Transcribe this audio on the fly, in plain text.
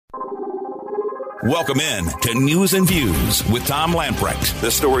Welcome in to News and Views with Tom Lamprecht. The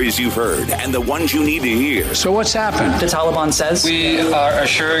stories you've heard and the ones you need to hear. So what's happened? The Taliban says we are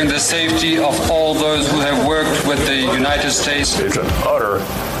assuring the safety of all those who have worked with the United States. It's an utter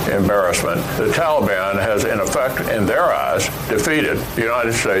embarrassment. The Taliban has, in effect, in their eyes, defeated the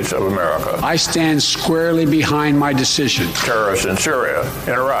United States of America. I stand squarely behind my decision. Terrorists in Syria,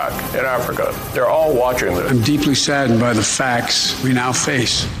 in Iraq, in Africa, they're all watching this. I'm deeply saddened by the facts we now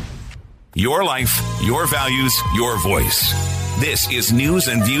face. Your life, your values, your voice. This is News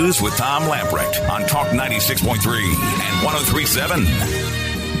and Views with Tom Lamprecht on Talk 96.3 and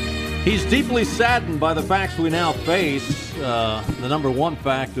 103.7. He's deeply saddened by the facts we now face. The number one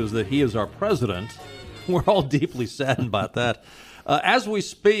fact is that he is our president. We're all deeply saddened about that. As we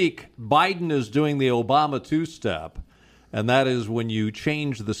speak, Biden is doing the Obama two-step, and that is when you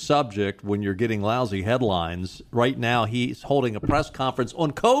change the subject when you're getting lousy headlines. Right now, he's holding a press conference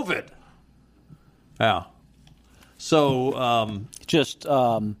on COVID. Yeah. So just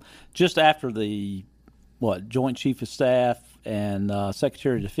after the Joint Chief of Staff and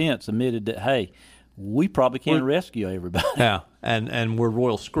Secretary of Defense admitted that, hey, we probably can't rescue everybody. Yeah, and we're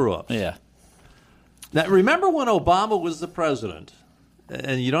royal screw-ups. Yeah. Now, remember when Obama was the president,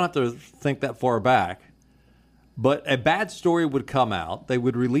 and you don't have to think that far back, but a bad story would come out. They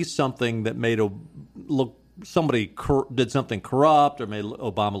would release something that made somebody did something corrupt or made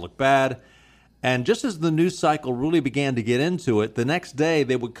Obama look bad. And just as the news cycle really began to get into it, the next day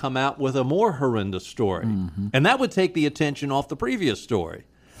they would come out with a more horrendous story. Mm-hmm. And that would take the attention off the previous story.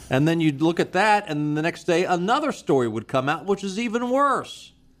 And then you'd look at that, and the next day another story would come out, which is even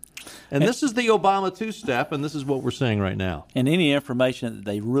worse. And this is the Obama two-step, and this is what we're seeing right now. And any information that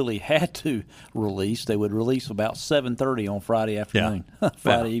they really had to release, they would release about 7:30 on Friday afternoon,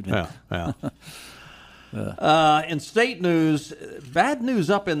 Friday evening. In state news, bad news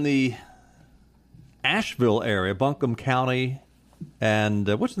up in the Asheville area, Buncombe County, and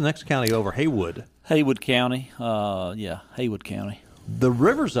what's the next county over? Haywood. Haywood County. Haywood County. The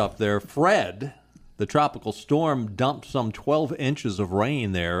rivers up there, Fred, the tropical storm, dumped some 12 inches of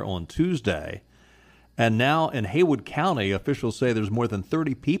rain there on Tuesday. And now in Haywood County, officials say there's more than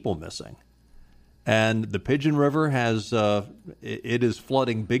 30 people missing. And the Pigeon River it is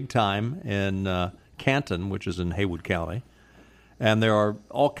flooding big time in Canton, which is in Haywood County. And there are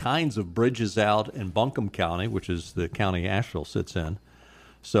all kinds of bridges out in Buncombe County, which is the county Asheville sits in.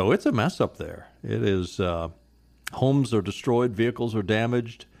 So it's a mess up there. It is. Homes are destroyed. Vehicles are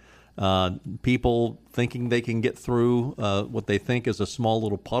damaged. People thinking they can get through what they think is a small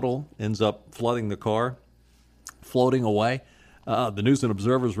little puddle ends up flooding the car, floating away. The News and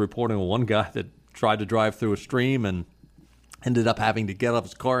Observer is reporting on one guy that tried to drive through a stream and ended up having to get out of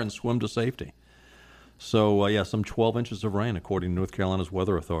his car and swim to safety. So, some 12 inches of rain, according to North Carolina's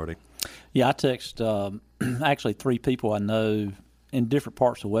Weather Authority. Yeah, I text actually 3 people I know in different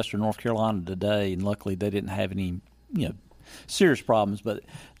parts of western North Carolina today, and luckily they didn't have any, serious problems. But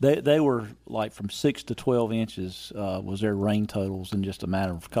they were like from 6 to 12 inches was their rain totals in just a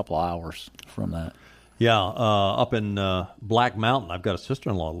matter of a couple of hours from that. Yeah, up in Black Mountain, I've got a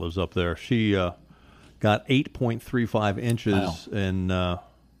sister-in-law that lives up there. She got 8.35 inches in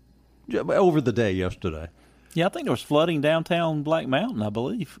over the day yesterday. Yeah, I think there was flooding downtown Black Mountain, I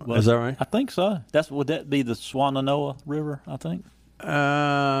believe. Is that right? I think so. Would that be the Swannanoa River, I think?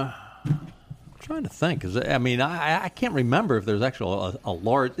 I'm trying to think. I can't remember if there's actually a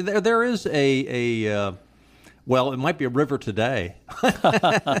large... There is it might be a river today.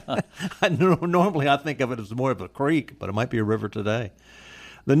 Normally I think of it as more of a creek, but it might be a river today.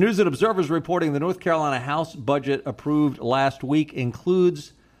 The News and Observer is reporting the North Carolina House budget approved last week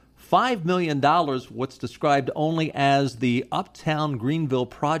includes $5 million, what's described only as the Uptown Greenville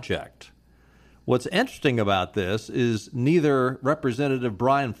Project. What's interesting about this is neither Representative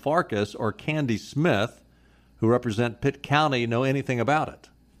Brian Farkas or Candy Smith, who represent Pitt County, know anything about it.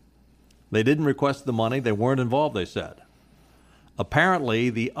 They didn't request the money. They weren't involved, they said. Apparently,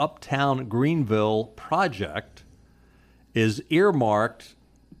 the Uptown Greenville Project is earmarked,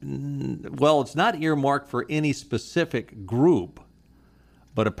 it's not earmarked for any specific group,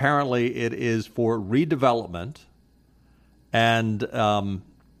 but apparently it is for redevelopment. And I'm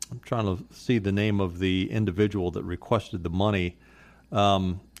trying to see the name of the individual that requested the money.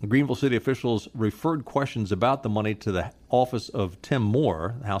 Greenville City officials referred questions about the money to the office of Tim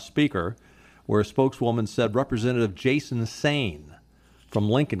Moore, House Speaker, where a spokeswoman said Representative Jason Sain from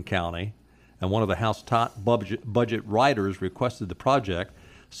Lincoln County and one of the House top budget writers requested the project.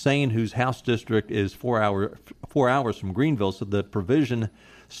 Sain, whose House district is 4 hours from Greenville, said the provision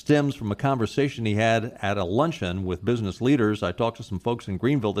stems from a conversation he had at a luncheon with business leaders. I talked to some folks in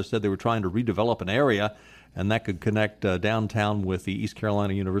Greenville that said they were trying to redevelop an area, and that could connect downtown with the East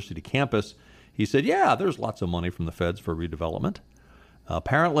Carolina University campus. He said, yeah, there's lots of money from the feds for redevelopment.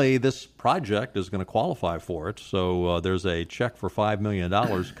 Apparently, this project is going to qualify for it, so there's a check for $5 million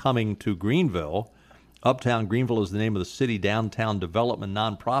coming to Greenville. Uptown Greenville is the name of the city downtown development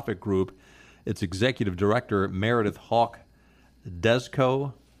nonprofit group. Its executive director, Meredith Hawk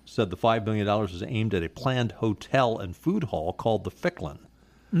Desco, said the $5 million is aimed at a planned hotel and food hall called the Ficklin,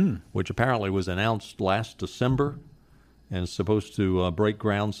 which apparently was announced last December and is supposed to break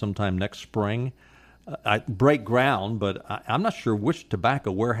ground sometime next spring. Break ground, but I'm not sure which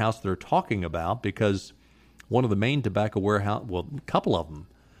tobacco warehouse they're talking about, because one of the main tobacco warehouse, well, a couple of them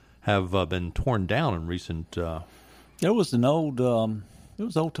have been torn down in recent. There was an old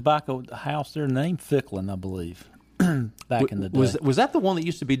tobacco house there named Ficklin, I believe, back in the day. Was that the one that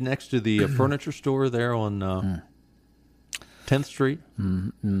used to be next to the furniture store there on 10th Street?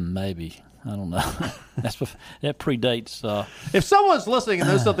 Maybe. I don't know. That predates. If someone's listening and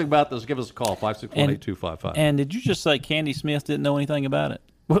knows something about this, give us a call, 561-8255. And did you just say Candy Smith didn't know anything about it?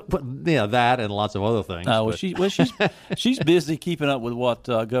 Yeah, that and lots of other things. She's busy keeping up with what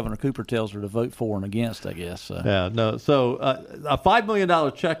Governor Cooper tells her to vote for and against, I guess. Yeah, no. So a $5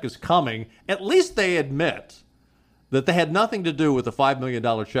 million check is coming. At least they admit that they had nothing to do with the $5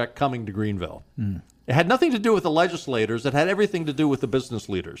 million check coming to Greenville. It had nothing to do with the legislators. It had everything to do with the business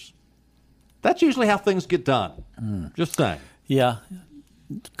leaders. That's usually how things get done. Just saying. Yeah.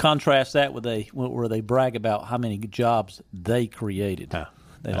 Contrast that with where they brag about how many jobs they created.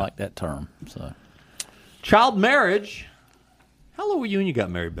 They like that term. So, child marriage. How old were you when you got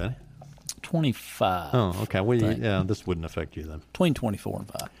married, Benny? 25. Oh, okay. Well, this wouldn't affect you then. Between 24 and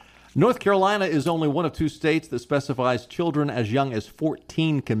 5. North Carolina is only one of two states that specifies children as young as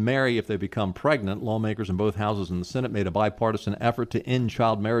 14 can marry if they become pregnant. Lawmakers in both houses in the Senate made a bipartisan effort to end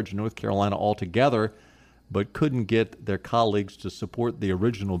child marriage in North Carolina altogether, but couldn't get their colleagues to support the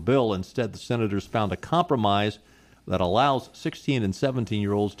original bill. Instead, the senators found a compromise that allows 16 and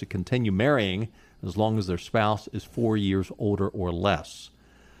 17-year-olds to continue marrying as long as their spouse is 4 years older or less.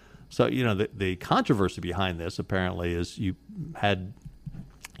 So, the controversy behind this apparently is you had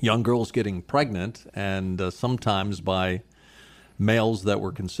young girls getting pregnant, and sometimes by males that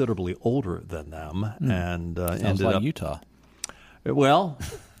were considerably older than them, and ended like up Utah. Well,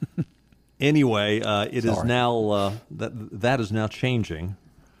 anyway, it is now that is now changing,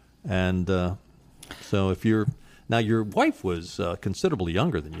 and so if you're now your wife was considerably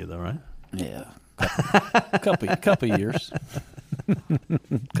younger than you, though, right? Yeah, couple years,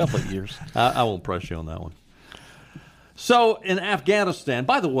 couple of years. I won't press you on that one. So in Afghanistan,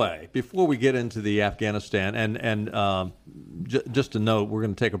 by the way, before we get into the Afghanistan, and just to note, we're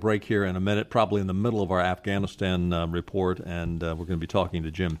going to take a break here in a minute, probably in the middle of our Afghanistan report, and we're going to be talking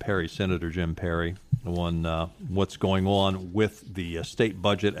to Jim Perry, Senator Jim Perry, on what's going on with the state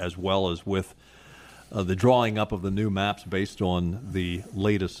budget as well as with the drawing up of the new maps based on the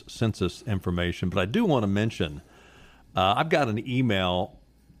latest census information. But I do want to mention, I've got an email,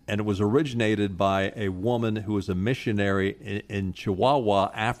 and it was originated by a woman who is a missionary in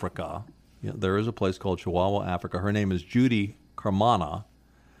Chihuahua, Africa. There is a place called Chihuahua, Africa. Her name is Judy Carmana.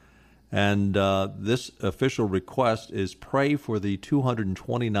 And this official request is pray for the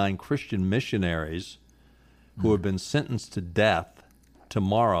 229 Christian missionaries who have been sentenced to death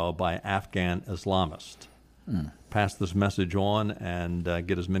tomorrow by Afghan Islamists. Pass this message on and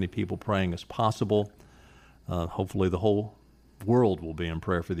get as many people praying as possible. Hopefully the whole world will be in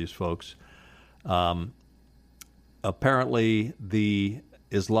prayer for these folks. Apparently, the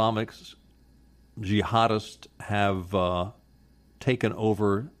Islamic jihadists have taken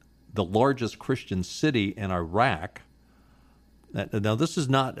over the largest Christian city in Iraq. Now, this is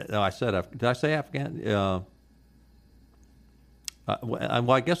not. Did I say Afghan?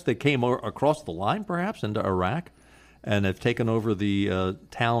 Well, I guess they came across the line, perhaps, into Iraq, and have taken over the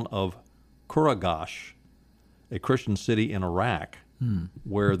town of Kuragash, a Christian city in Iraq,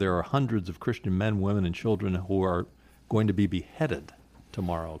 where there are hundreds of Christian men, women, and children who are going to be beheaded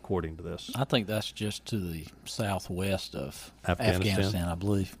tomorrow, according to this. I think that's just to the southwest of Afghanistan, I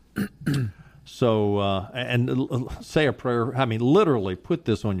believe. So, and say a prayer. I mean, literally put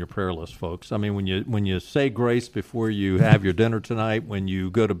this on your prayer list, folks. I mean, when you say grace before you have your dinner tonight, when you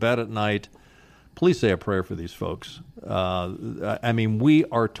go to bed at night, please say a prayer for these folks. I mean, we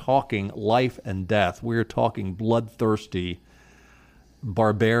are talking life and death. We are talking bloodthirsty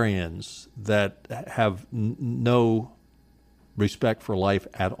barbarians that have no respect for life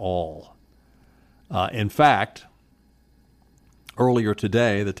at all. In fact, earlier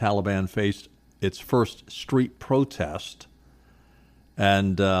today, the Taliban faced its first street protest,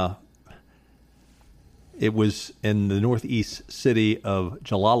 and it was in the northeast city of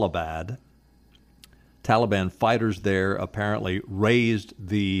Jalalabad. Taliban fighters there apparently raised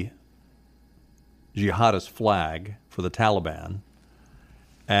the jihadist flag for the Taliban,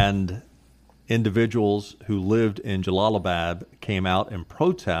 and individuals who lived in Jalalabad came out in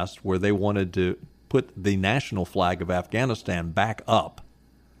protest where they wanted to put the national flag of Afghanistan back up.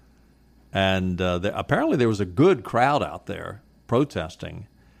 And apparently there was a good crowd out there protesting.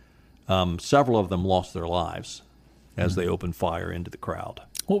 Several of them lost their lives as they opened fire into the crowd.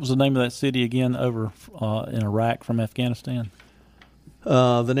 What was the name of that city again over in Iraq from Afghanistan?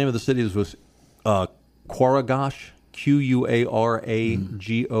 The name of the city was Quaragosh, Quragosh,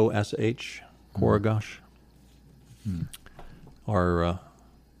 Quaragosh. Our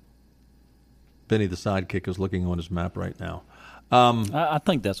Benny the sidekick is looking on his map right now. I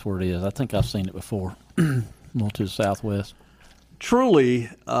think that's where it is. I think I've seen it before. A little to the southwest. Truly,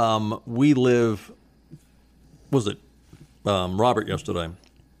 we live, was it Robert yesterday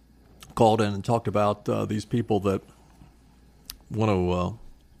called in and talked about these people that want to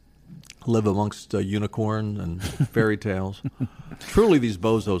live amongst unicorns and fairy tales. Truly, these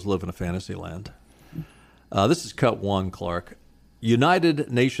bozos live in a fantasy land. This is cut one, Clark.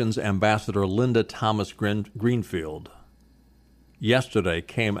 United Nations Ambassador Linda Thomas Greenfield yesterday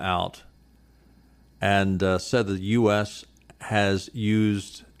came out and said the U.S. has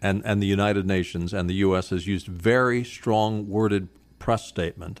used, and the United Nations and the U.S. has used very strong worded press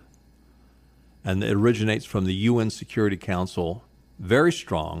statement, and it originates from the UN Security Council, very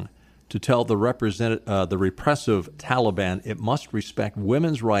strong, to tell the repressive Taliban it must respect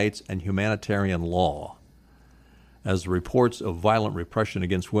women's rights and humanitarian law. As reports of violent repression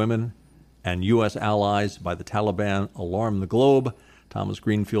against women and U.S. allies by the Taliban alarm the globe, Thomas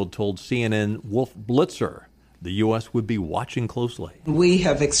Greenfield told CNN Wolf Blitzer the U.S. would be watching closely. We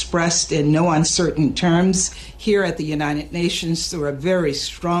have expressed in no uncertain terms here at the United Nations through a very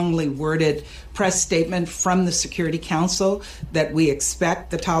strongly worded press statement from the Security Council that we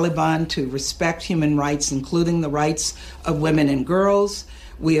expect the Taliban to respect human rights, including the rights of women and girls.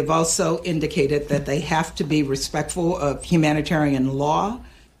 We have also indicated that they have to be respectful of humanitarian law.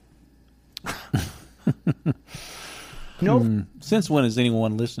 Since when has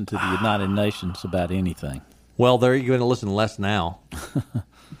anyone listened to the United Nations about anything? Well, they're going to listen less now.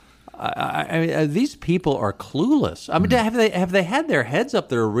 I mean, these people are clueless. I mean, have they had their heads up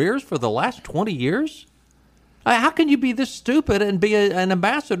their rears for the last 20 years? How can you be this stupid and be an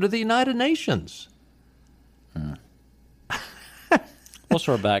ambassador to the United Nations? What's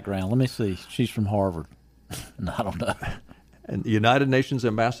her background? Let me see. She's from Harvard. No, I don't know. And United Nations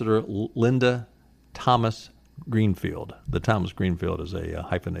Ambassador Linda Thomas Greenfield. The Thomas Greenfield is a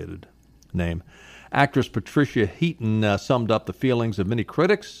hyphenated name. Actress Patricia Heaton summed up the feelings of many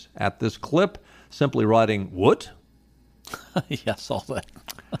critics at this clip, simply writing, "What?" Yeah, I saw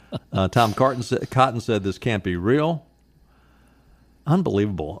that. Tom Cotton said this can't be real.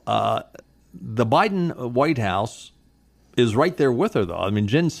 Unbelievable. The Biden White House is right there with her, though. I mean,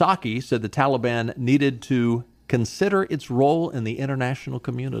 Jen Psaki said the Taliban needed to consider its role in the international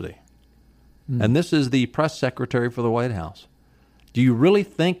community. And this is the press secretary for the White House. Do you really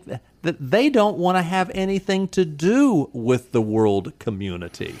think that they don't want to have anything to do with the world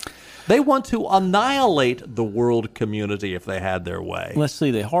community? They want to annihilate the world community if they had their way. Let's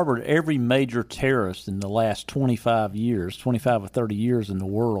see. They harbored every major terrorist in the last 25 or 30 years in the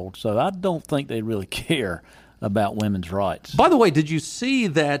world. So I don't think they really care about women's rights. By the way, did you see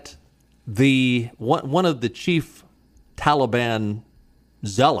that one of the chief Taliban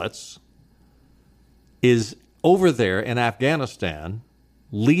zealots is over there in Afghanistan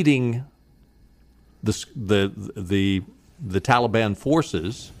leading the Taliban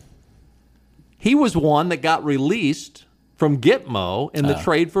forces? He was one that got released from Gitmo in the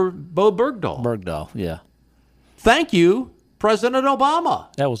trade for Bo Bergdahl. Bergdahl, yeah. Thank you, President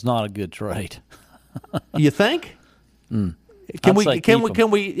Obama. That was not a good trade. You think? Can we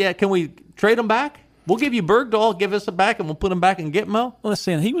trade him back? We'll give you Bergdahl, give us it back, and we'll put him back in Gitmo. Well,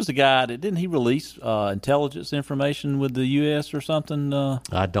 listen, he was the guy that didn't he release intelligence information with the U.S. or something?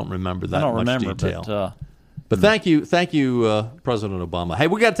 I don't remember that much detail. But thank you, President Obama. Hey,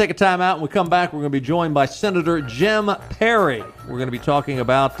 we got to take a time out. When we come back, we're going to be joined by Senator Jim Perry. We're going to be talking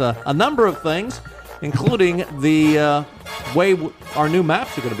about a number of things, including the way our new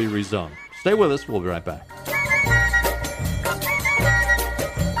maps are going to be rezoned. Stay with us. We'll be right back.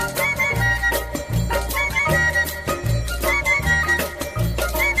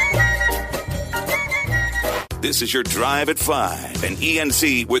 This is your Drive at 5 and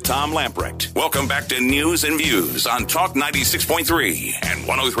ENC with Tom Lamprecht. Welcome back to News and Views on Talk 96.3 and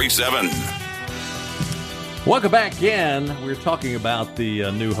 103.7. Welcome back again. We're talking about the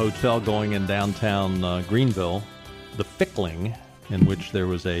new hotel going in downtown Greenville, the Fickling, in which there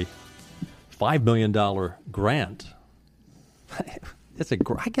was a $5 million grant.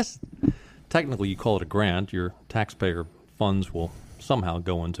 I guess technically you call it a grant. Your taxpayer funds will somehow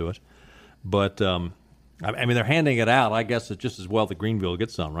go into it. But, I mean, they're handing it out. I guess it's just as well that Greenville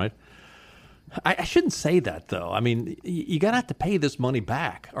gets some, right? I shouldn't say that, though. I mean, you're going to have to pay this money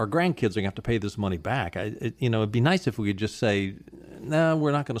back. Our grandkids are going to have to pay this money back. It'd be nice if we could just say, no,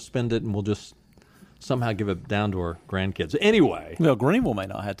 we're not going to spend it, and we'll just somehow give it down to our grandkids. Anyway. Well, Greenville may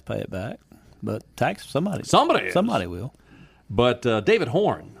not have to pay it back, but somebody will. But David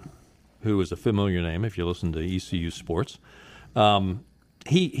Horn, who is a familiar name if you listen to ECU Sports,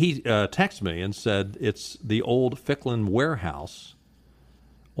 he texted me and said it's the old Ficklen warehouse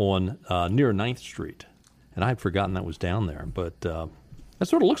on near 9th Street, and I had forgotten that was down there. But that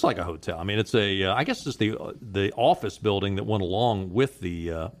sort of looks like a hotel. I mean, it's I guess it's the office building that went along with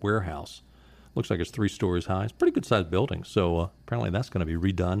the warehouse. Looks like it's 3 stories high. It's a pretty good-sized building. So apparently that's going to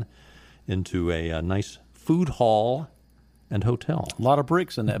be redone into a nice food hall and hotel. A lot of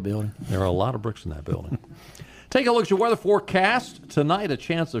bricks in that building. There are a lot of bricks in that building. Take a look at your weather forecast. Tonight, a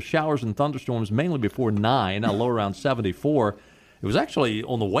chance of showers and thunderstorms, mainly before 9, a low around 74. It was actually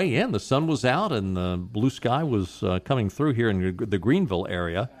on the way in. The sun was out and the blue sky was coming through here in the Greenville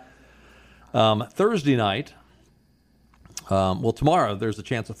area. Thursday night, tomorrow there's a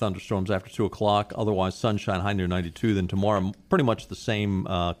chance of thunderstorms after 2 o'clock. Otherwise, sunshine, high near 92. Then tomorrow, pretty much the same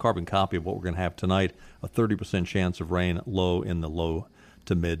carbon copy of what we're going to have tonight. A 30% chance of rain, low in the low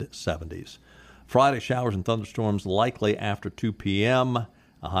to mid 70s. Friday, showers and thunderstorms likely after 2 p.m.,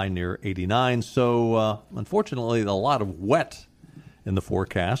 a high near 89. So, unfortunately, a lot of wet in the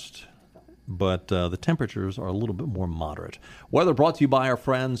forecast, but the temperatures are a little bit more moderate. Weather brought to you by our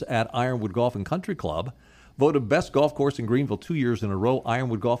friends at Ironwood Golf and Country Club. Voted best golf course in Greenville 2 years in a row,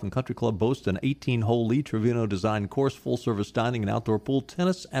 Ironwood Golf and Country Club boasts an 18-hole Lee Trevino-designed course, full-service dining and outdoor pool,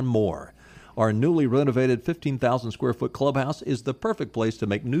 tennis, and more. Our newly renovated 15,000-square-foot clubhouse is the perfect place to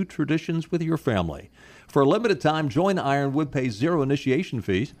make new traditions with your family. For a limited time, join Ironwood, pay 0 initiation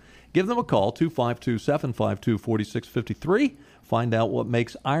fees. Give them a call, 252-752-4653. Find out what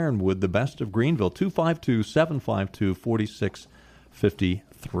makes Ironwood the best of Greenville,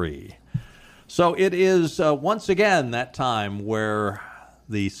 252-752-4653. So it is once again that time where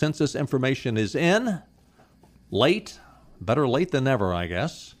the census information is in. Late, better late than never, I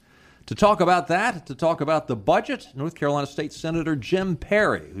guess. To talk about that, to talk about the budget, North Carolina State Senator Jim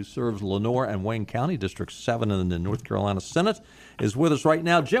Perry, who serves Lenoir and Wayne County, District 7 in the North Carolina Senate, is with us right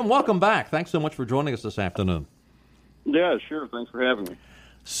now. Jim, welcome back. Thanks so much for joining us this afternoon. Yeah, sure. Thanks for having me.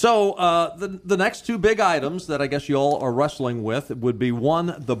 So the next 2 big items that I guess you all are wrestling with would be,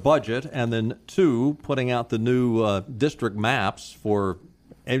 1, the budget, and then 2, putting out the new district maps for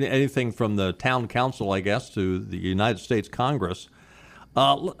anything from the town council, I guess, to the United States Congress.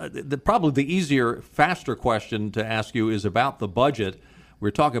 Probably the easier, faster question to ask you is about the budget. We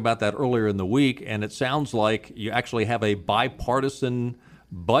were talking about that earlier in the week, and it sounds like you actually have a bipartisan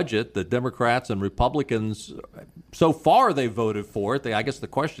budget. The Democrats and Republicans, so far they voted for it. I guess the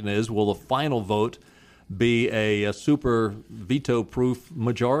question is, will the final vote be a super veto-proof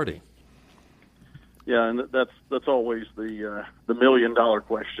majority? Yeah, and that's always the $1 million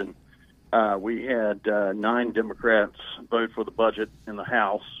question. We had 9 Democrats vote for the budget in the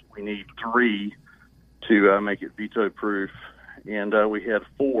House. We need 3 to make it veto-proof, and we had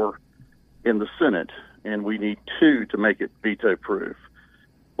 4 in the Senate, and we need 2 to make it veto-proof.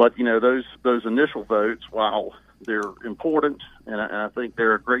 But those initial votes, while they're important, and I think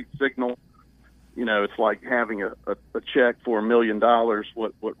they're a great signal. It's like having a check for $1 million.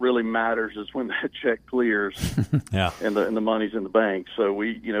 What really matters is when that check clears, yeah, and the money's in the bank. So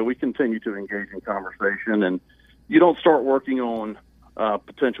we continue to engage in conversation, and you don't start working on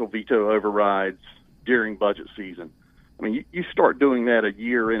potential veto overrides during budget season. I mean, you start doing that a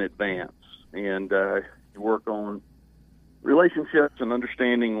year in advance, and you work on relationships and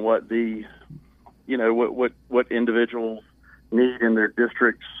understanding what what individuals need in their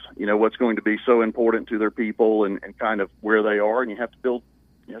districts, what's going to be so important to their people and kind of where they are, and you have to build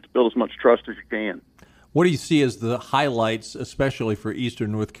as much trust as you can. What do you see as the highlights, especially for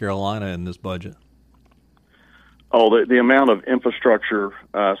Eastern North Carolina, in this budget? Oh, the amount of infrastructure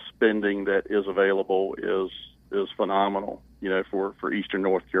spending that is available is phenomenal, for Eastern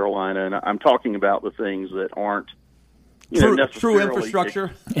North Carolina, and I'm talking about the things that aren't true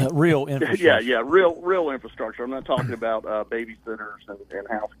infrastructure. Real infrastructure. Real infrastructure. I'm not talking about babysitters and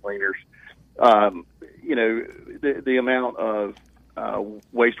house cleaners. The amount of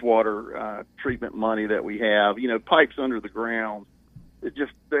wastewater treatment money that we have. Pipes under the ground. They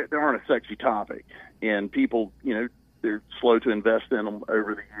aren't a sexy topic, and people, they're slow to invest in them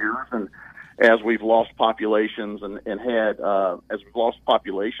over the years. And as we've lost populations and had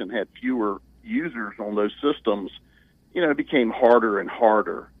fewer users on those systems, it became harder and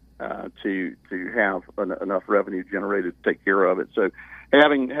harder to have enough revenue generated to take care of it. So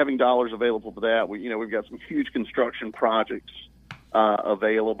having dollars available for that, we've got some huge construction projects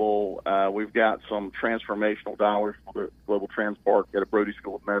available. We've got some transformational dollars for the Global Trans Park at a Brody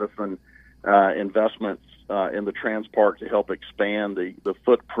School of Medicine, investments in the Trans Park to help expand the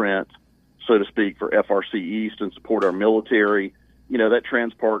footprint, so to speak, for FRC East and support our military. That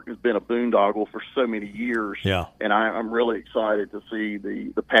Trans Park has been a boondoggle for so many years. Yeah. And I'm really excited to see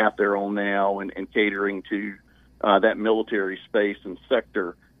the path they're on now and catering to that military space and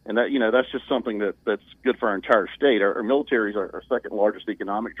sector. And that's just something that's good for our entire state. Our military is our second largest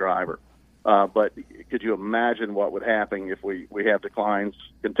economic driver. But could you imagine what would happen if we have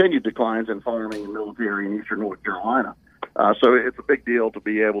continued declines in farming and military in eastern North Carolina? So it's a big deal to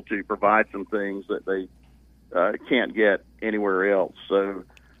be able to provide some things that they can't get anywhere else. So,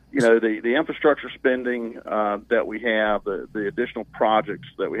 the infrastructure spending that we have, the additional projects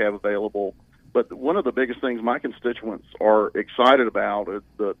that we have available. But one of the biggest things my constituents are excited about is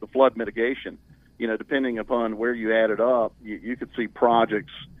the flood mitigation. Depending upon where you add it up, you could see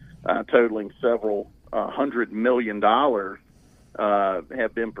projects totaling several $100 million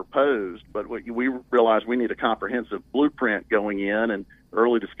have been proposed. But we realize we need a comprehensive blueprint going in, and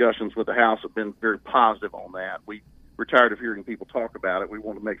early discussions with the House have been very positive on that. We're tired of hearing people talk about it. We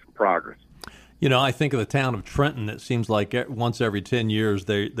want to make some progress. I think of the town of Trenton. It seems like once every 10 years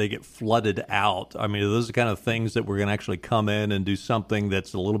they get flooded out. I mean, those are the kind of things that we're going to actually come in and do something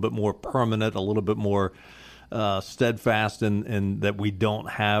that's a little bit more permanent, a little bit more steadfast, and that we don't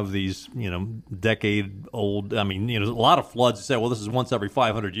have these, decade-old. I mean, a lot of floods say, well, this is once every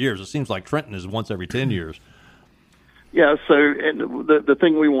 500 years. It seems like Trenton is once every 10 years. Yeah, so and the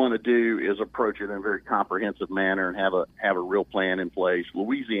thing we want to do is approach it in a very comprehensive manner and have a real plan in place.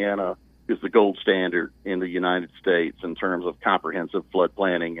 Louisiana is the gold standard in the United States in terms of comprehensive flood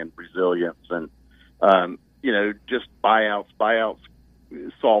planning and resilience, and just buyouts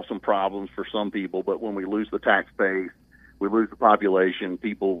solve some problems for some people, but when we lose the tax base, we lose the population,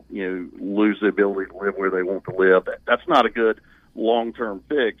 people lose the ability to live where they want to live. That's not a good long-term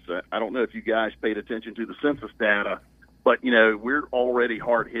fix. I don't know if you guys paid attention to the census data, but we're already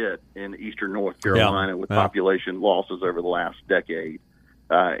hard hit in eastern North Carolina with population losses over the last decade.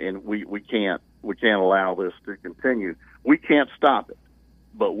 And we can't allow this to continue. We can't stop it,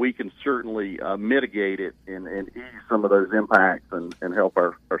 but we can certainly mitigate it and ease some of those impacts and help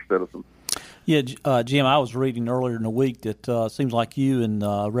our citizens. Yeah, Jim, I was reading earlier in the week that it seems like you and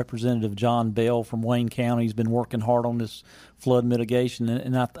Representative John Bell from Wayne County has been working hard on this flood mitigation,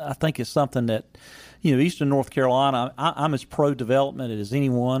 and I think it's something that, eastern North Carolina, I'm as pro-development as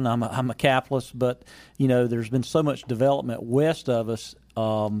anyone. I'm a capitalist, but, there's been so much development west of us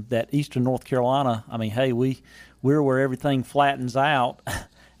that eastern North Carolina, I mean, hey, we're where everything flattens out,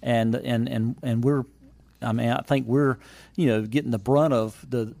 and we're, I think we're, getting the brunt of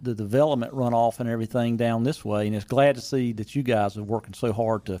the development runoff and everything down this way, and it's glad to see that you guys are working so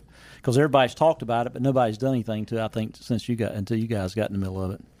hard because everybody's talked about it, but nobody's done anything to it, I think, until you guys got in the middle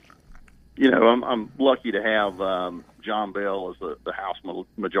of it. I'm lucky to have John Bell as the House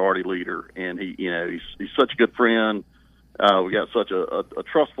Majority Leader, and he's such a good friend. We got such a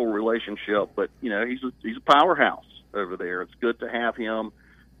trustful relationship, but he's a powerhouse over there. It's good to have him,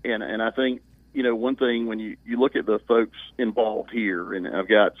 and I think one thing when you look at the folks involved here, and I've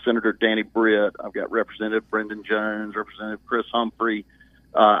got Senator Danny Britt, I've got Representative Brendan Jones, Representative Chris Humphrey,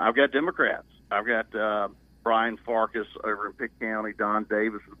 I've got Democrats, I've got Brian Farkas over in Pitt County, Don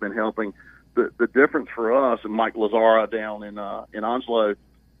Davis has been helping. The difference for us, and Mike Lazzara down in Onslow.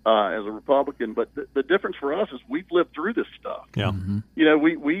 As a Republican, but the difference for us is we've lived through this stuff. Yeah. Mm-hmm.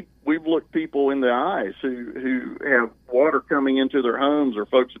 We've looked people in the eyes who have water coming into their homes, or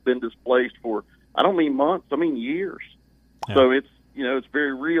folks have been displaced for, I don't mean months, I mean years. Yeah. So it's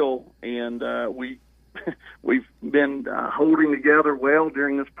very real, and we've been holding together well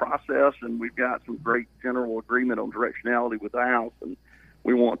during this process, and we've got some great general agreement on directionality with the House, and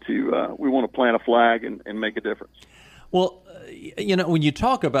we want to plant a flag and make a difference. Well, when you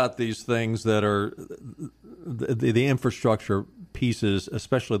talk about these things that are the infrastructure pieces,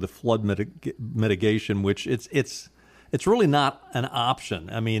 especially the flood mitigation, which it's it's really not an option.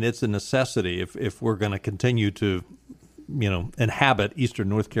 I mean, it's a necessity if we're going to continue to, inhabit Eastern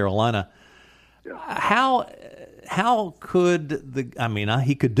North Carolina. Yeah. How could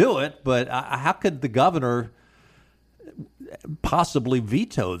he could do it, but how could the governor possibly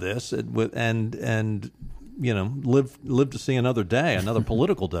veto this and live to see another day, another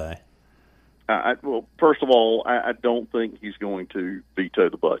political day? Well, first of all, I don't think he's going to veto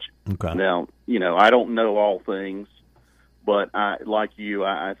the budget. Okay. Now, I don't know all things, but I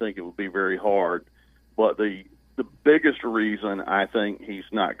think it would be very hard. But the biggest reason I think he's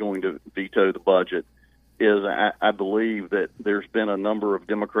not going to veto the budget is I believe that there's been a number of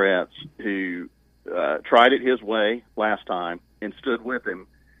Democrats who tried it his way last time and stood with him,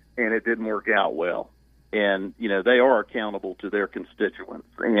 and it didn't work out well. And, they are accountable to their constituents.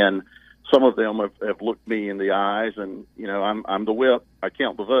 And some of them have looked me in the eyes, and, I'm the whip. I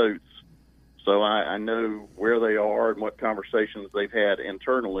count the votes. So I know where they are and what conversations they've had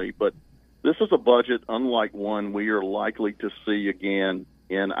internally. But this is a budget unlike one we are likely to see again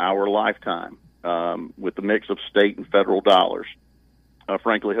in our lifetime, with the mix of state and federal dollars. I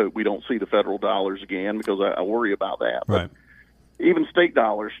frankly hope we don't see the federal dollars again, because I worry about that. Right. But even state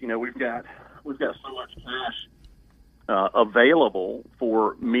dollars, we've got so much cash available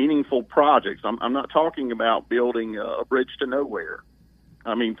for meaningful projects. I'm not talking about building a bridge to nowhere.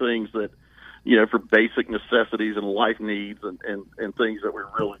 I mean things that, for basic necessities and life needs and things that we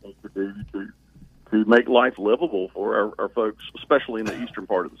really need to do to make life livable for our folks, especially in the eastern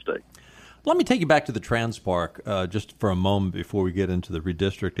part of the state. Let me take you back to the Transpark just for a moment before we get into the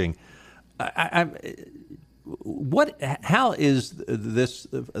redistricting. How is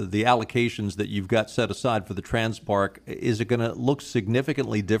the allocations that you've got set aside for the Transpark? Is it going to look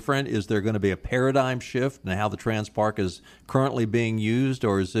significantly different? Is there going to be a paradigm shift in how the Transpark is currently being used,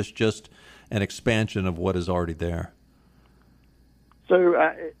 or is this just an expansion of what is already there? So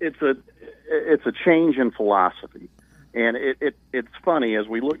it's a change in philosophy. And it's funny, as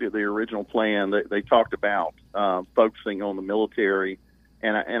we looked at the original plan, they talked about focusing on the military,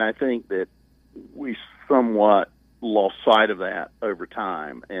 and I think that we somewhat lost sight of that over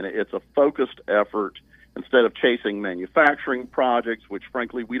time. And it's a focused effort instead of chasing manufacturing projects, which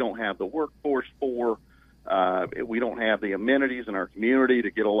frankly we don't have the workforce for. We don't have the amenities in our community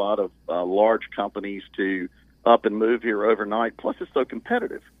to get a lot of large companies to up and move here overnight. Plus, it's so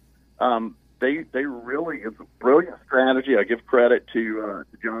competitive. They really, it's a brilliant strategy. I give credit to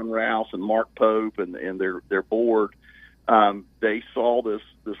John Rouse and Mark Pope and their board. They saw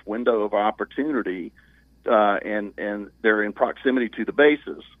this window of opportunity, and they're in proximity to the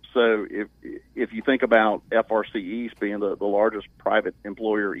bases. So if you think about FRC East being the largest private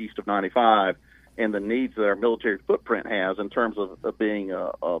employer east of 95, and the needs that our military footprint has in terms of being a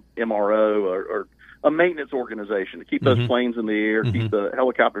MRO or a maintenance organization to keep those planes in the air, keep the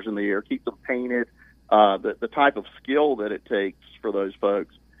helicopters in the air, keep them painted, the type of skill that it takes for those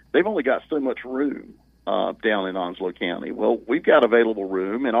folks. They've only got so much room down in Onslow County. Well, we've got available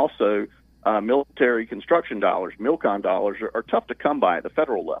room, and also military construction dollars, MILCON dollars, are tough to come by at the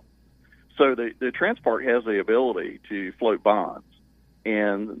federal level. So the Transpark has the ability to float bonds,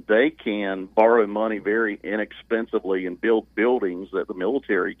 and they can borrow money very inexpensively and build buildings that the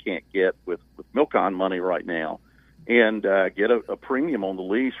military can't get with MILCON money right now, and get a premium on the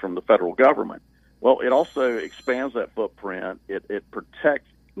lease from the federal government. Well, it also expands that footprint. It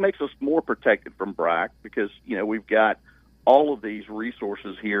makes us more protected from BRAC, because we've got all of these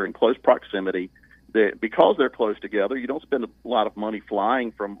resources here in close proximity. That because they're close together, you don't spend a lot of money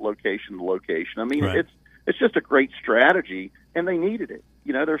flying from location to location. I mean, right. It's just a great strategy, and they needed it.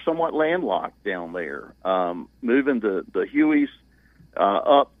 They're somewhat landlocked down there. Moving the Hueys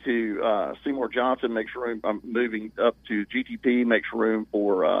up to Seymour Johnson makes room. Moving up to GTP makes room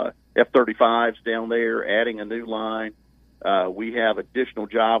for F-35s down there, adding a new line. We have additional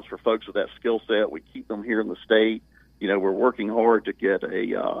jobs for folks with that skill set. We keep them here in the state. We're working hard to get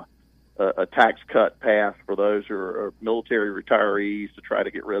a tax cut passed for those who are military retirees to try to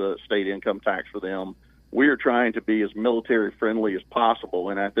get rid of state income tax for them. We are trying to be as military friendly as possible,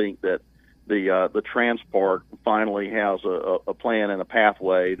 and I think that the Transpark finally has a plan and a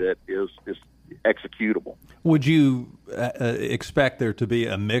pathway that is executable. Would you expect there to be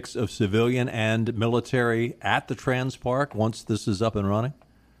a mix of civilian and military at the Transpark once this is up and running?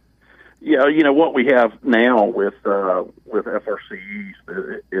 Yeah, what we have now with FRC East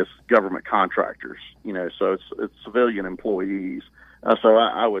is government contractors. So it's civilian employees. So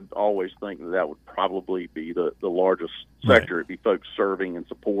I would always think that would probably be the largest sector. Right. It'd be folks serving and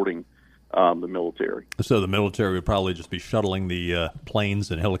supporting the military. So the military would probably just be shuttling the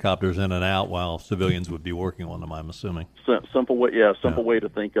planes and helicopters in and out while civilians would be working on them, I'm assuming. Simple way to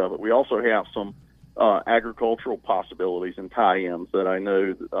think of it. We also have some agricultural possibilities and tie-ins that I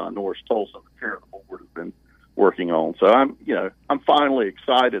know Norris Tolson, the chair of the board, has been working on. So I'm finally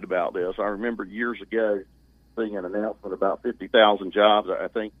excited about this. I remember years ago seeing an announcement about 50,000 jobs. I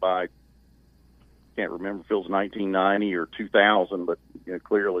think by, can't remember if it was 1990 or 2000, but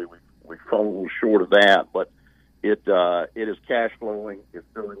clearly we've fallen a little short of that. But it is cash flowing. It's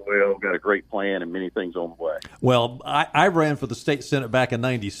doing well. Got a great plan and many things on the way. Well, I ran for the state senate back in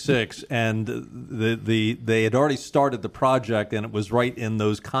 '96, and they had already started the project, and it was right in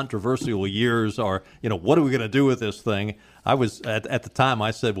those controversial years. Or what are we going to do with this thing? I was at the time.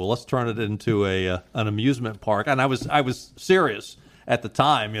 I said, well, let's turn it into an amusement park, and I was serious at the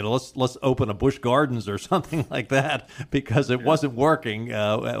time. Let's open a Busch Gardens or something like that, because it wasn't working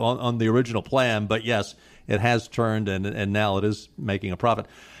on the original plan. But yes, it has turned, and now it is making a profit.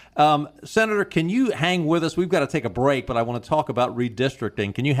 Senator, can you hang with us? We've got to take a break, but I want to talk about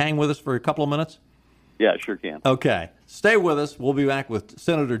redistricting. Can you hang with us for a couple of minutes? Yeah, sure can. Okay. Stay with us. We'll be back with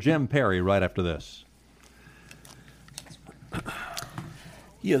Senator Jim Perry right after this.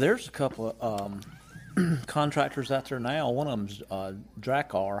 Yeah, there's a couple of contractors out there now. One of them's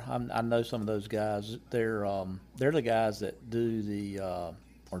Dracar. I know some of those guys. They're the guys that do the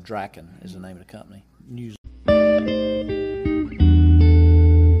or Draken is the name of the company.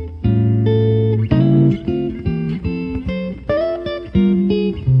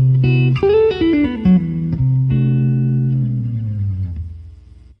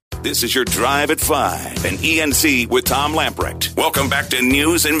 This is your Drive at 5, an ENC with Tom Lamprecht. Welcome back to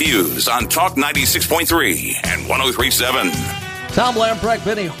News and Views on Talk 96.3 and 103.7. Tom Lamprecht,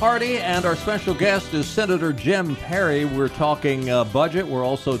 Benny Hardy, and our special guest is Senator Jim Perry. We're talking budget. We're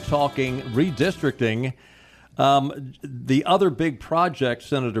also talking redistricting. The other big project,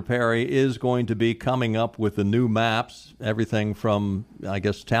 Senator Perry, is going to be coming up with the new maps, everything from, I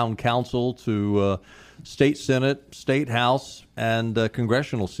guess, town council to state senate, state house, and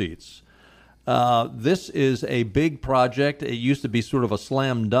congressional seats. This is a big project. It used to be sort of a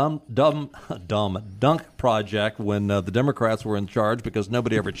slam dunk project when the Democrats were in charge, because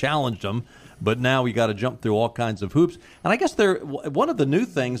nobody ever challenged them. But now we got to jump through all kinds of hoops. And I guess one of the new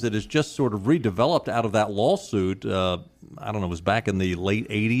things that is just sort of redeveloped out of that lawsuit, I don't know, it was back in the late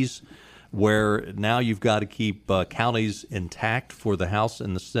 80s, where now you've got to keep counties intact for the House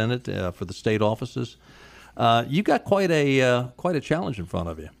and the Senate, for the state offices. You've got quite a challenge in front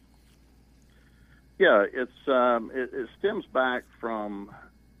of you. Yeah, it stems back from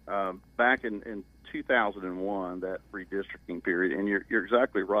back in 2001, that redistricting period, and you're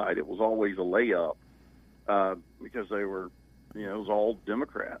exactly right. It was always a layup because they were, it was all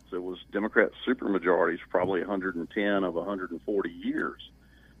Democrats. It was Democrat supermajorities, probably 110 of 140 years,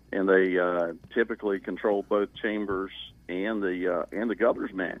 and they typically controlled both chambers and the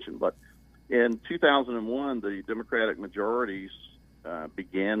governor's mansion. But in 2001, the Democratic majorities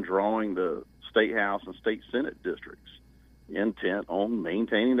began drawing the state house and state senate districts, intent on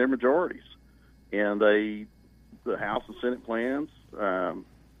maintaining their majorities. And the House and Senate plans,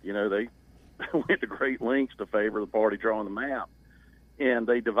 they went to great lengths to favor the party drawing the map. And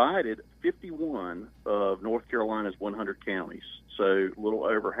they divided 51 of North Carolina's 100 counties, so a little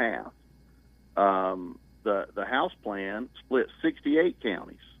over half. The House plan split 68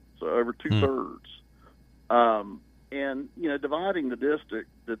 counties, so over two-thirds. And dividing the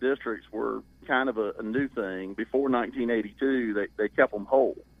districts were kind of a new thing. Before 1982, they kept them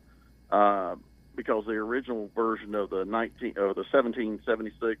whole, because the original version of the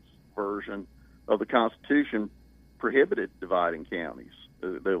 1776 version of the Constitution prohibited dividing counties.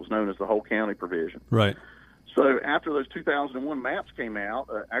 That was known as the whole county provision. Right. So after those 2001 maps came out,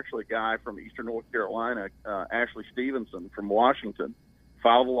 actually a guy from eastern North Carolina, Ashley Stevenson from Washington,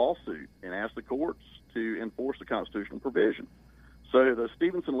 filed a lawsuit and asked the courts to enforce the constitutional provision. So the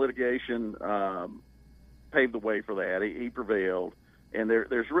Stevenson litigation paved the way for that. He prevailed. And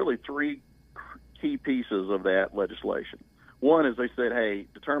there's really three key pieces of that legislation. One is they said, hey,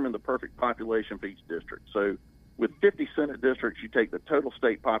 determine the perfect population for each district. So with 50 Senate districts, you take the total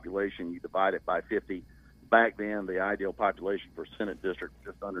state population, you divide it by 50. Back then, the ideal population for a Senate district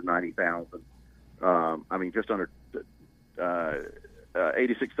was just under 90,000. Just under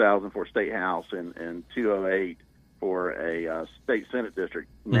 86,000 for a state house and 208 for a state Senate district.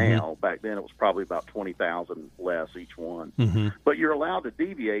 Now, back then, it was probably about 20,000 less each one. But you're allowed to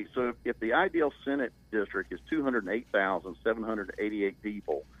deviate. So if the ideal Senate district is 208,788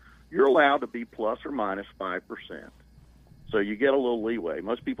 people, you're allowed to be plus or minus 5%. So you get a little leeway.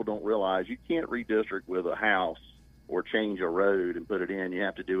 Most people don't realize you can't redistrict with a house or change a road and put it in. You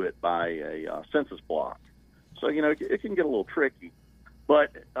have to do it by a census block. So, it can get a little tricky.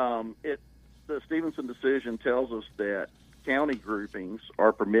 But the Stevenson decision tells us that county groupings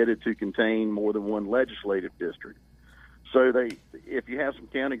are permitted to contain more than one legislative district. So if you have some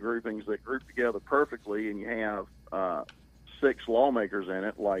county groupings that group together perfectly and you have 6 lawmakers in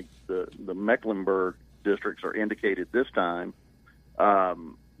it, like the Mecklenburg districts are indicated this time,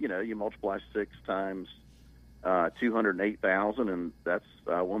 you multiply 6 times 208,000, and that's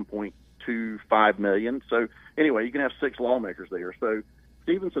 1.25 million. So anyway, you can have 6 lawmakers there. So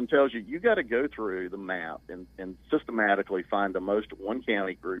Stevenson tells you got to go through the map and systematically find the most one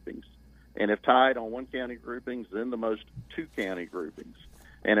county groupings. And if tied on one county groupings, then the most 2 county groupings.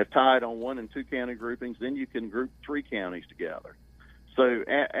 And if tied on 1 and 2 county groupings, then you can group 3 counties together. So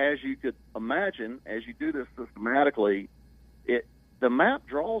as you could imagine, as you do this systematically, the map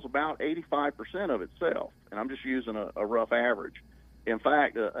draws about 85% of itself. And I'm just using a rough average. In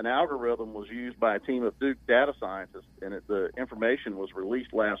fact, an algorithm was used by a team of Duke data scientists, and the information was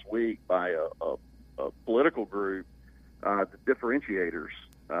released last week by a political group, the Differentiators,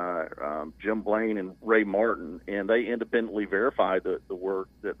 Jim Blaine and Ray Martin, and they independently verified the work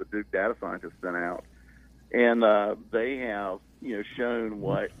that the Duke data scientists sent out. And they have, shown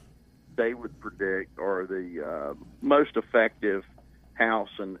what they would predict are the most effective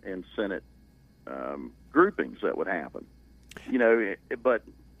House and Senate groupings that would happen. But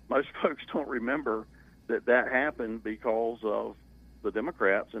most folks don't remember that happened because of the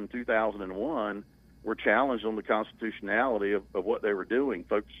Democrats in 2001 were challenged on the constitutionality of what they were doing.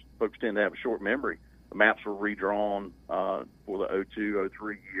 Folks tend to have a short memory. The maps were redrawn for the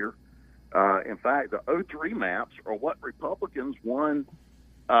 02-03 year. In fact, the 03 maps are what Republicans won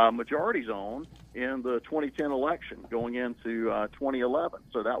majorities on in the 2010 election going into 2011.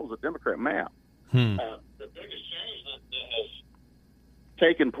 So that was a Democrat map. The biggest change that has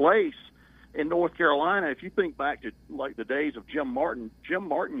taken place in North Carolina, if you think back to like the days of Jim Martin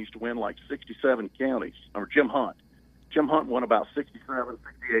used to win like 67 counties, or Jim Hunt won about 67,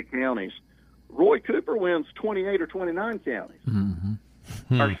 68 counties. Roy Cooper wins 28 or 29 counties.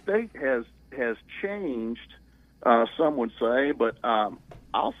 Mm-hmm. Our state has changed, some would say, but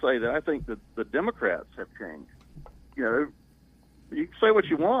I'll say that I think that the Democrats have changed. You can say what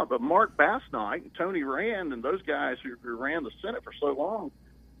you want, but Mark Basnight and Tony Rand and those guys who ran the Senate for so long,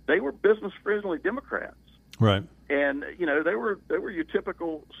 they were business-friendly Democrats. Right. And, they were your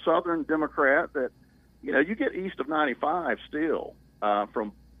typical Southern Democrat that, you get east of 95 still.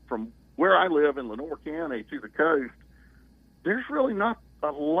 From where I live in Lenoir County to the coast, there's really not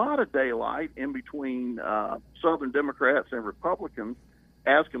a lot of daylight in between Southern Democrats and Republicans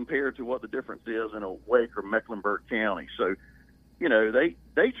as compared to what the difference is in a Wake or Mecklenburg County. So,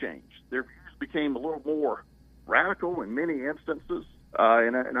 they changed. Their views became a little more radical in many instances,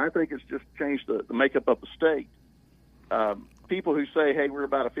 and I think it's just changed the makeup of the state. People who say, hey, we're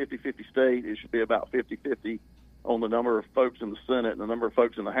about a 50-50 state, it should be about 50-50 on the number of folks in the Senate and the number of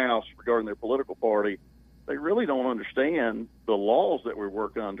folks in the House regarding their political party, they really don't understand the laws that we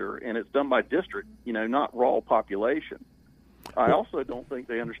work under, and it's done by district, not raw population. I also don't think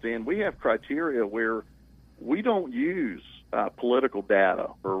they understand we have criteria where we don't use political data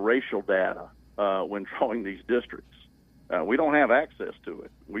or racial data when drawing these districts. We don't have access to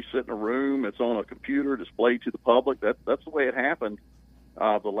it. We sit in a room, it's on a computer displayed to the public. That's the way it happened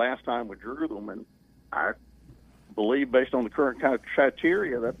the last time we drew them, and I believe based on the current kind of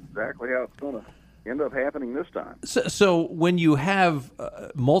criteria, that's exactly how it's going to end up happening this time. So when you have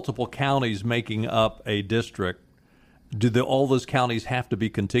multiple counties making up a district, do all those counties have to be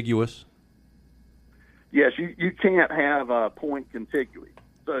contiguous? Yes, you can't have a point contiguous.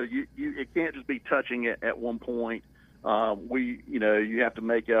 So it can't just be touching it at one point. You have to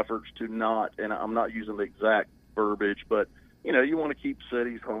make efforts to not, and I'm not using the exact verbiage, but you want to keep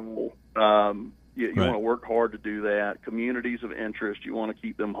cities whole. You want to work hard to do that. Communities of interest, you want to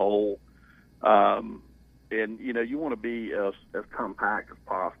keep them whole. And you want to be as compact as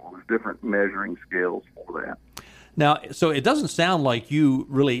possible. There's different measuring scales for that. Now, so it doesn't sound like you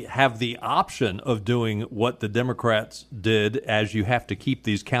really have the option of doing what the Democrats did, as you have to keep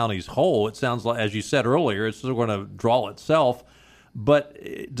these counties whole. It sounds like, as you said earlier, it's still going to draw itself. But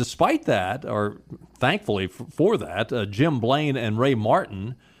despite that, or thankfully for that, Jim Blaine and Ray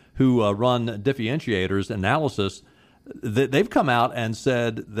Martin, who run Differentiators Analysis, they've come out and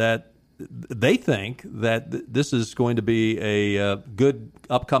said that they think that this is going to be a good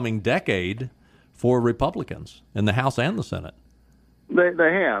upcoming decade for Republicans in the House and the Senate.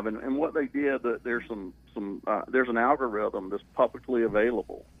 They have, and what they did, there's some there's an algorithm that's publicly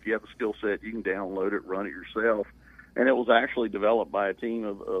available. If you have the skill set, you can download it, run it yourself. And it was actually developed by a team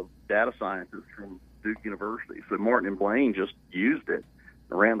of data scientists from Duke University. So Martin and Blaine just used it,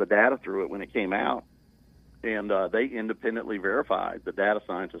 ran the data through it when it came out, and they independently verified the data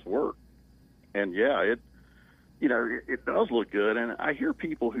scientists' work. And yeah, it does look good. And I hear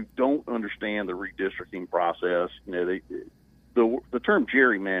people who don't understand the redistricting process. The term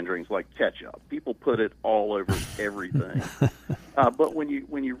gerrymandering is like ketchup. People put it all over everything. But when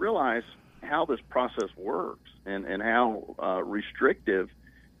you realize how this process works and how restrictive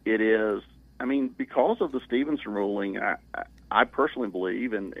it is, I mean, because of the Stevenson ruling, I personally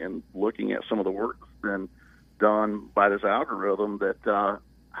believe, in looking at some of the work that's been done by this algorithm, that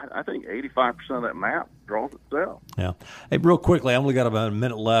I think 85% of that map draws itself. Yeah. Hey, real quickly, I only got about a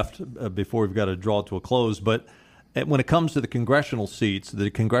minute left before we've got to draw it to a close, but when it comes to the congressional seats,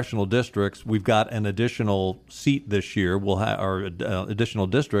 the congressional districts, we've got an additional seat this year. We'll have our additional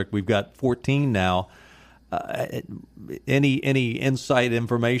district. We've got 14 now. Any insight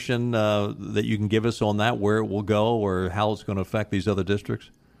information that you can give us on that, where it will go or how it's going to affect these other districts?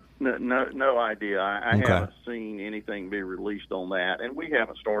 No idea. I haven't seen anything be released on that, and we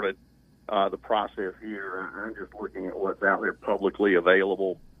haven't started the process here. I'm just looking at what's out there publicly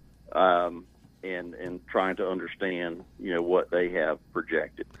available, and trying to understand, what they have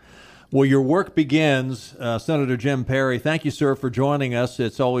projected. Well, your work begins, Senator Jim Perry. Thank you, sir, for joining us.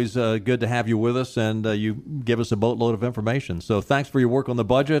 It's always good to have you with us, and you give us a boatload of information. So thanks for your work on the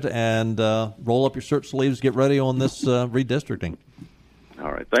budget, and roll up your shirt sleeves, get ready on this redistricting.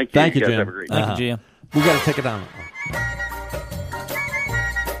 All right. Thank you. Thank you, guys Jim. Have a great Thank you, Jim. We got to take it down.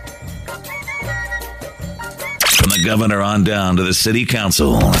 From the governor on down to the city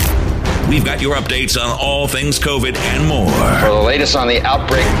council, we've got your updates on all things COVID and more. For the latest on the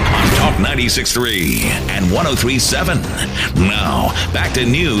outbreak on Talk 96.3 and 103.7. Now, back to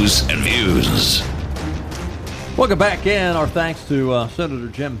news and views. Welcome back in. Our thanks to Senator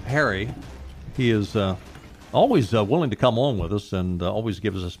Jim Perry. He is always willing to come on with us and always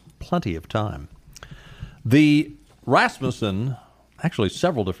gives us plenty of time. The Rasmussen, actually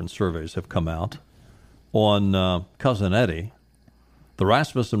several different surveys have come out on Cousin Eddie. The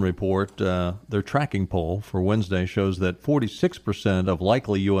Rasmussen report, their tracking poll for Wednesday, shows that 46% of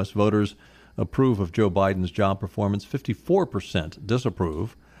likely U.S. voters approve of Joe Biden's job performance, 54%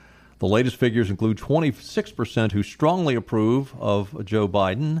 disapprove. The latest figures include 26% who strongly approve of Joe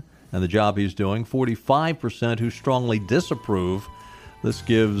Biden and the job he's doing, 45% who strongly disapprove. This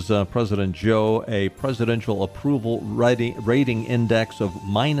gives President Joe a presidential approval rating index of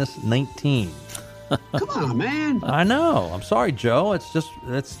minus 19. Come on, man. I know. I'm sorry, Joe.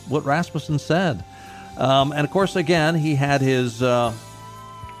 It's what Rasmussen said. And, of course, again, he had his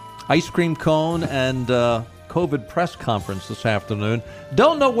ice cream cone and COVID press conference this afternoon.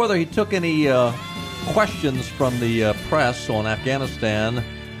 Don't know whether he took any questions from the press on Afghanistan.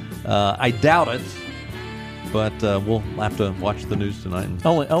 I doubt it, but we'll have to watch the news tonight. And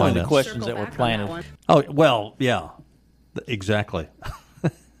only the questions that were planted. Oh, well, yeah, exactly.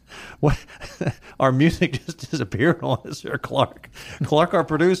 What? Our music just disappeared on us here, Clark. Clark, our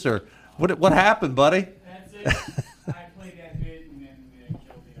producer. What happened, buddy? That's it. I played that bit and then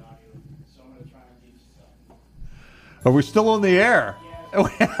killed the audio. So I'm going to try and get you something. Are we still on the air? Yeah.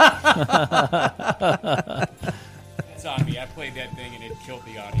 That's on me. I played that thing and it killed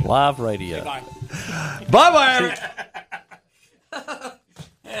the audio. Live radio. Say bye. Bye-bye.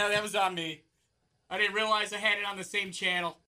 Yeah, that was on me. I didn't realize I had it on the same channel.